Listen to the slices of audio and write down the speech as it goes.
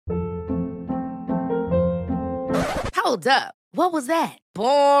Hold up. What was that?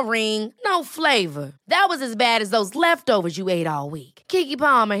 Boring. No flavor. That was as bad as those leftovers you ate all week. Keke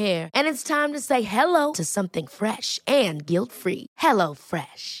Palmer here, and it's time to say hello to something fresh and guilt-free. Hello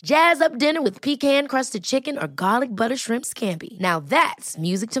Fresh. Jazz up dinner with pecan-crusted chicken or garlic butter shrimp scampi. Now that's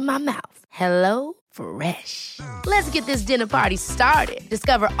music to my mouth. Hello Fresh. Let's get this dinner party started.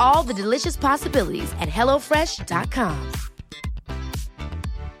 Discover all the delicious possibilities at hellofresh.com.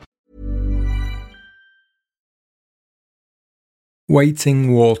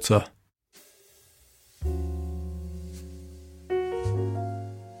 Waiting water.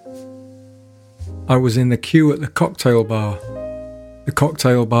 I was in the queue at the cocktail bar. The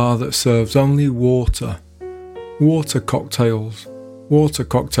cocktail bar that serves only water. Water cocktails. Water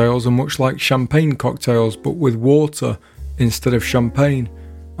cocktails are much like champagne cocktails, but with water instead of champagne,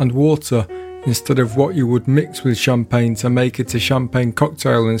 and water instead of what you would mix with champagne to make it a champagne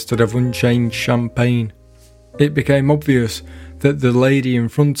cocktail instead of unchanged champagne. It became obvious that the lady in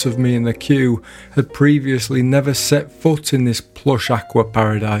front of me in the queue had previously never set foot in this plush aqua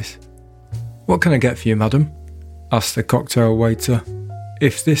paradise. "What can I get for you, madam?" asked the cocktail waiter.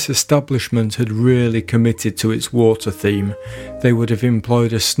 If this establishment had really committed to its water theme, they would have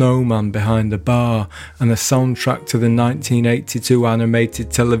employed a snowman behind the bar, and the soundtrack to the 1982 animated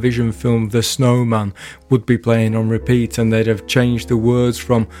television film The Snowman would be playing on repeat, and they'd have changed the words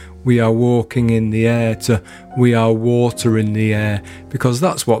from "we are walking in the air" to "we are water in the air," because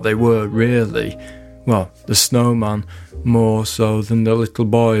that's what they were really. Well, the snowman more so than the little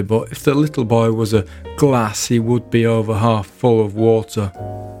boy, but if the little boy was a glass, he would be over half full of water.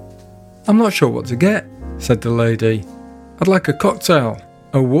 "I'm not sure what to get," said the lady. "I'd like a cocktail,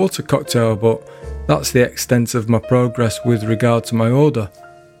 a water cocktail, but that's the extent of my progress with regard to my order."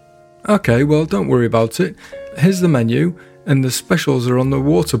 "Okay, well, don't worry about it. Here's the menu, and the specials are on the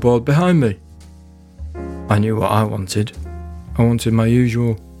water board behind me." I knew what I wanted. I wanted my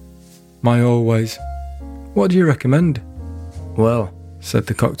usual, my always. "What do you recommend?" "Well," said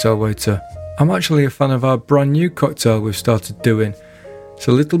the cocktail waiter, "I'm actually a fan of our brand new cocktail we've started doing. It's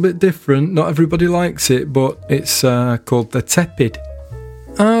a little bit different, not everybody likes it, but it's called the Tepid."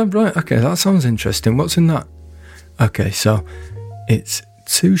 "Ah, right, okay, that sounds interesting. What's in that?" "Okay, so it's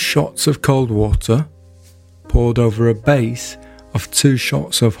 2 shots of cold water poured over a base of 2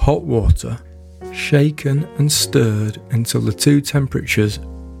 shots of hot water, shaken and stirred until the 2 temperatures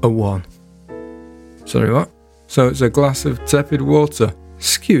are 1. "Sorry, what? So it's a glass of tepid water?"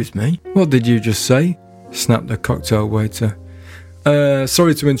 "Excuse me, what did you just say?" snapped the cocktail waiter.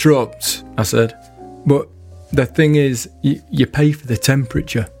 Sorry to interrupt," I said, "but the thing is, you pay for the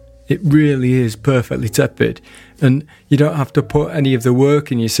temperature. It really is perfectly tepid, and you don't have to put any of the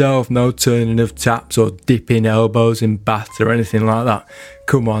work in yourself, no turning of taps or dipping elbows in bath or anything like that.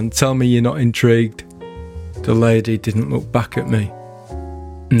 Come on, tell me you're not intrigued." The lady didn't look back at me.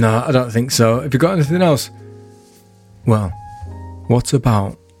 "No, I don't think so. Have you got anything else?" "Well, what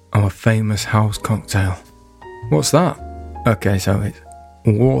about our famous house cocktail?" "What's that?" "Okay, so it's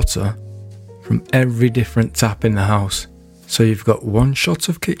water from every different tap in the house. So you've got 1 shot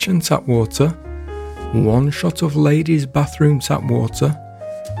of kitchen tap water, 1 shot of ladies' bathroom tap water,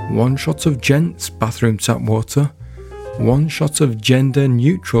 1 shot of gents' bathroom tap water, 1 shot of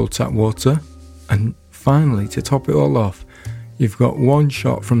gender-neutral tap water, and finally, to top it all off, you've got 1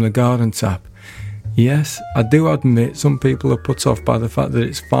 shot from the garden tap. Yes, I do admit some people are put off by the fact that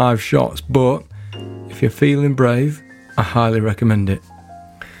it's 5 shots, but if you're feeling brave, I highly recommend it."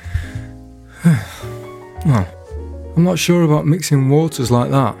 "Well, I'm not sure about mixing waters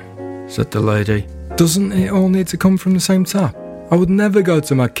like that," said the lady. "Doesn't it all need to come from the same tap? I would never go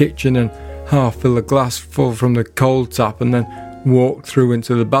to my kitchen and half fill a glass full from the cold tap and then walk through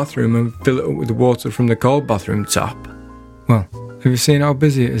into the bathroom and fill it up with the water from the cold bathroom tap." "Well, have you seen how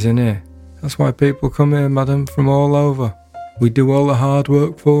busy it is in here? That's why people come here, madam, from all over. We do all the hard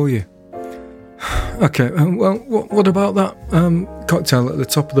work for you." "Okay, well, what about that cocktail at the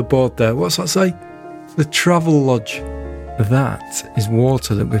top of the board there? What's that say? The Travel Lodge." "That is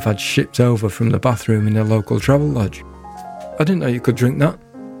water that we've had shipped over from the bathroom in a local travel lodge." "I didn't know you could drink that."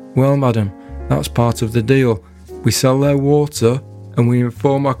 "Well, madam, that's part of the deal. We sell their water and we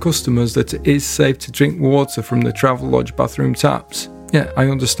inform our customers that it is safe to drink water from the travel lodge bathroom taps. Yeah, I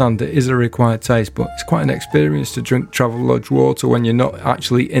understand it is a required taste, but it's quite an experience to drink travel lodge water when you're not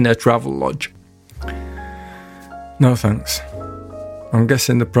actually in a travel lodge." "No thanks. I'm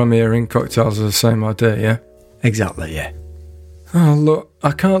guessing the Premier Inn cocktails are the same idea, yeah?" "Exactly, yeah." "Oh, look,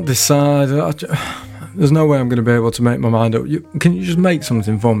 I can't decide. There's no way I'm going to be able to make my mind up. Can you just make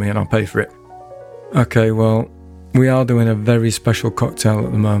something for me and I'll pay for it?" "Okay, well, We are doing a very special cocktail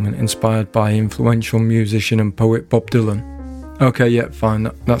at the moment, inspired by influential musician and poet Bob Dylan. Okay, yeah, fine,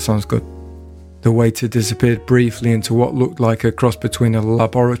 that sounds good. The waiter disappeared briefly into what looked like a cross between a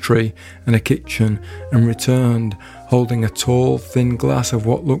laboratory and a kitchen and returned, holding a tall, thin glass of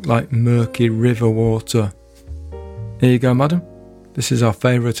what looked like murky river water. Here you go, madam. This is our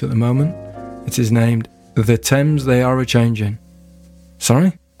favourite at the moment. It is named The Thames They Are A-Changin'.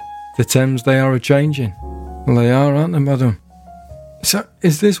 Sorry? The Thames They Are A-Changin'. Well, they are, aren't they, madam? So,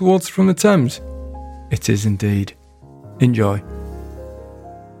 is this water from the Thames? It is indeed. Enjoy.